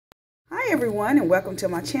Hi everyone, and welcome to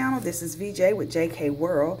my channel. This is VJ with JK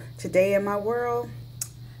World. Today in my world,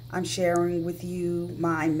 I'm sharing with you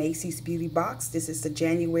my Macy's Beauty Box. This is the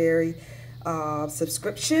January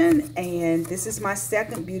subscription, and this is my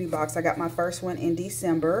second beauty box. I got my first one in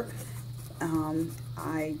December.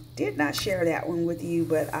 I did not share that one with you,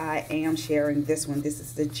 but I am sharing this one. This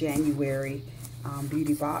is the January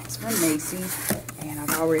beauty box from Macy's, and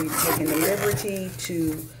I've already taken the liberty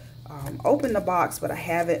to open the box, but I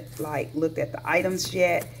haven't looked at the items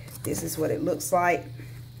yet. This is what it looks like,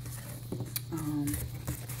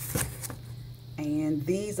 and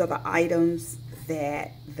these are the items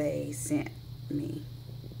that they sent me.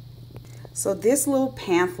 So this little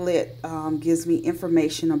pamphlet gives me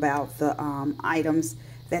information about the items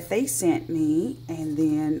that they sent me, and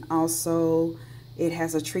then also it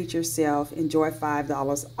has a treat yourself, enjoy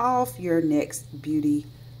 $5 off your next beauty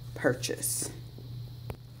purchase.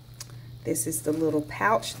 This is the little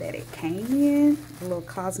pouch that it came in, a little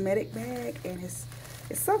cosmetic bag, and it's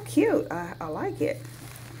so cute. I like it.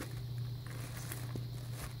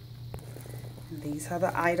 And these are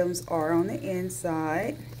the items are on the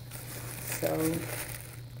inside. So let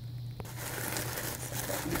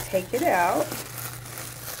me take it out.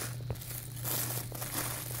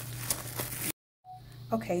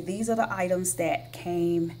 Okay, these are the items that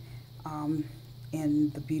came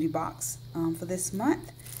in the beauty box for this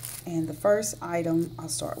month. And the first item, I'll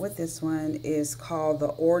start with this one, is called the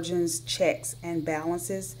Origins Checks and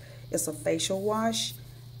Balances. It's a facial wash,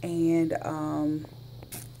 and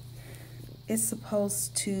it's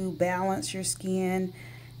supposed to balance your skin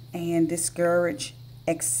and discourage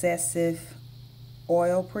excessive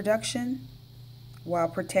oil production while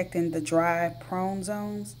protecting the dry prone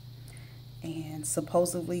zones. And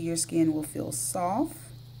supposedly your skin will feel soft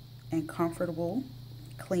and comfortable,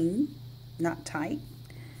 clean, not tight.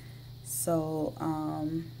 So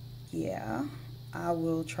yeah, I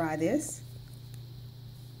will try this.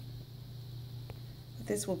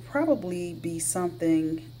 This will probably be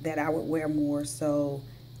something that I would wear more so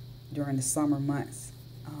during the summer months,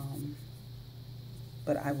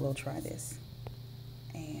 but I will try this.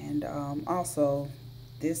 And also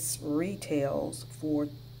this retails for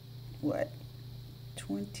what,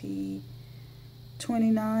 $29,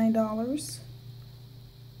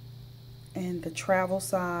 and the travel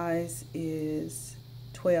size is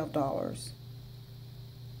 $12.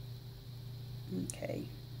 Okay,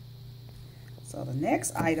 so the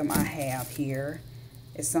next item I have here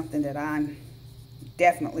is something that I'm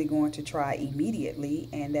definitely going to try immediately,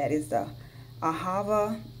 and that is the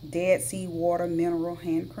Ahava Dead Sea Water Mineral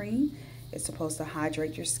Hand Cream. It's supposed to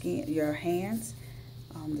hydrate your skin, your hands,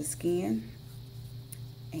 the skin,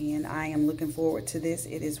 and I am looking forward to this.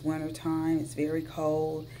 It is winter time, it's very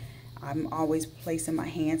cold. I'm always placing my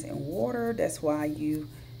hands in water. That's why you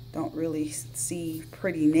don't really see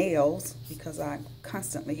pretty nails, because I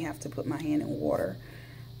constantly have to put my hand in water.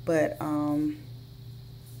 But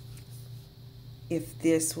if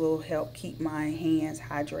this will help keep my hands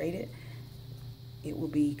hydrated, it will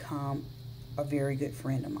become a very good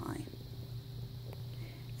friend of mine.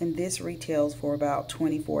 And this retails for about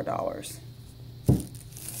 $24.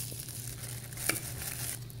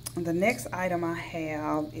 And the next item I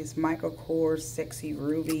have is Michael Kors Sexy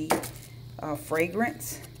Ruby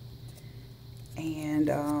fragrance, and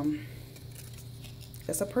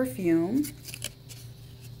it's a perfume,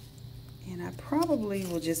 and I probably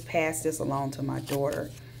will just pass this along to my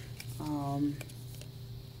daughter.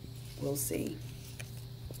 We'll see.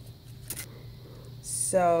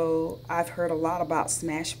 So I've heard a lot about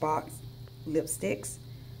Smashbox lipsticks,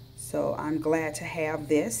 so I'm glad to have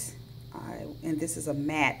this. And this is a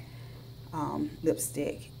matte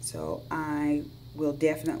lipstick, so I will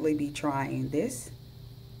definitely be trying this,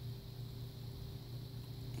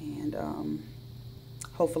 and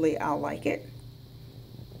hopefully I'll like it.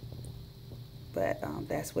 But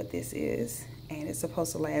that's what this is, and it's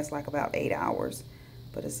supposed to last like about 8 hours,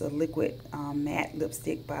 but it's a liquid matte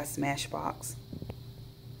lipstick by Smashbox.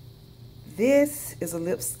 This is a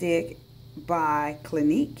lipstick by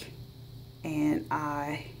Clinique, and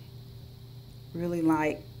I really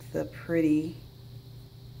like the pretty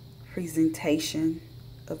presentation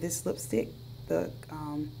of this lipstick. The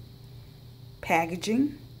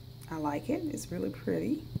packaging, I like it. It's really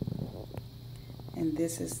pretty. And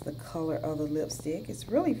this is the color of the lipstick. It's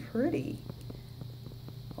really pretty.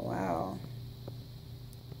 Wow.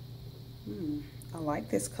 I like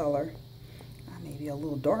this color. I may be a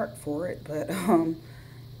little dark for it, but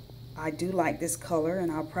I do like this color, and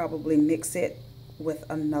I'll probably mix it with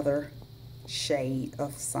another shade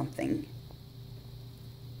of something.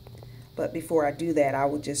 But before I do that, I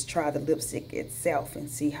will just try the lipstick itself and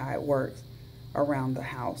see how it works around the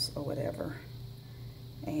house or whatever.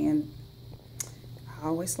 And I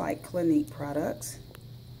always like Clinique products.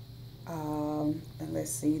 And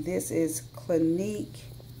let's see, this is Clinique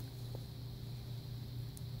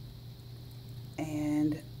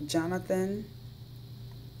and Jonathan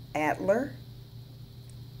Adler.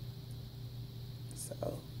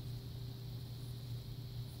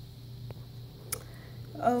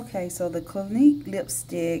 Okay, so the Clinique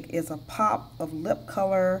lipstick is a pop of lip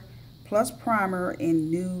color plus primer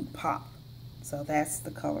in Nude Pop. So that's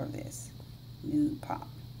the color of this, Nude Pop.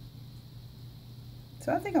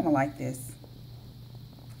 So I think I'm gonna like this.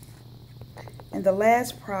 And the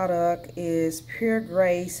last product is Pure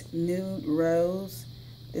Grace Nude Rose.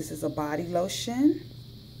 This is a body lotion.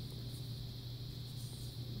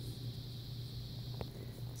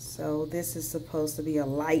 So this is supposed to be a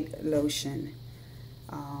light lotion.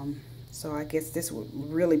 So I guess this would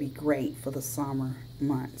really be great for the summer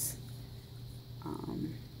months.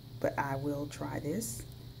 But I will try this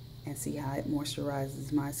and see how it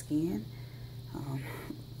moisturizes my skin.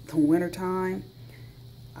 The winter time,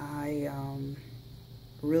 I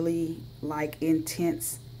really like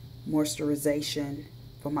intense moisturization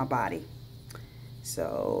for my body.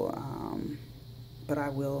 So, but I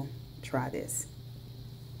will try this.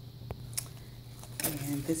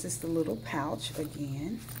 And this is the little pouch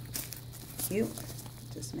again. Cute.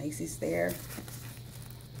 Just Macy's there.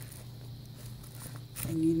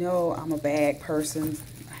 And you know I'm a bag person,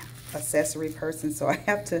 accessory person, so I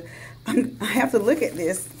have to look at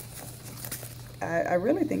this. I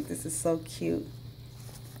really think this is so cute.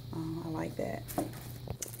 I like that.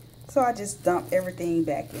 So I just dumped everything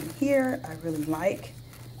back in here. I really like,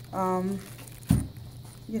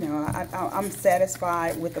 you know, I'm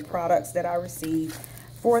satisfied with the products that I received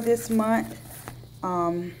for this month.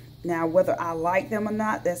 Now, whether I like them or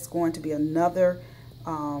not, that's going to be another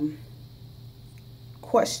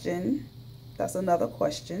question. That's another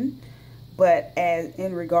question. But as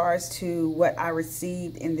in regards to what I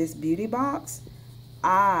received in this beauty box,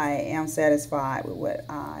 I am satisfied with what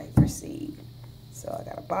I received. So I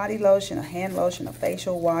got a body lotion, a hand lotion, a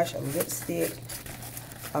facial wash, a lipstick,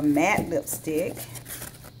 a matte lipstick,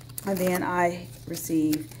 and then I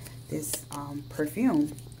received this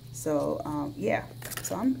perfume. So yeah,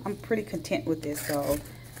 so I'm pretty content with this, so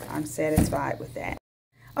I'm satisfied with that.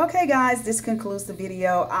 Okay guys, this concludes the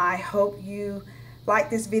video. I hope you liked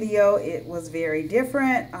this video. It was very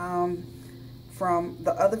different from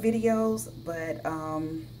the other videos, but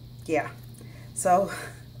yeah. So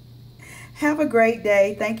have a great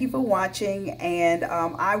day. Thank you for watching, and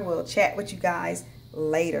I will chat with you guys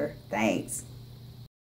later. Thanks.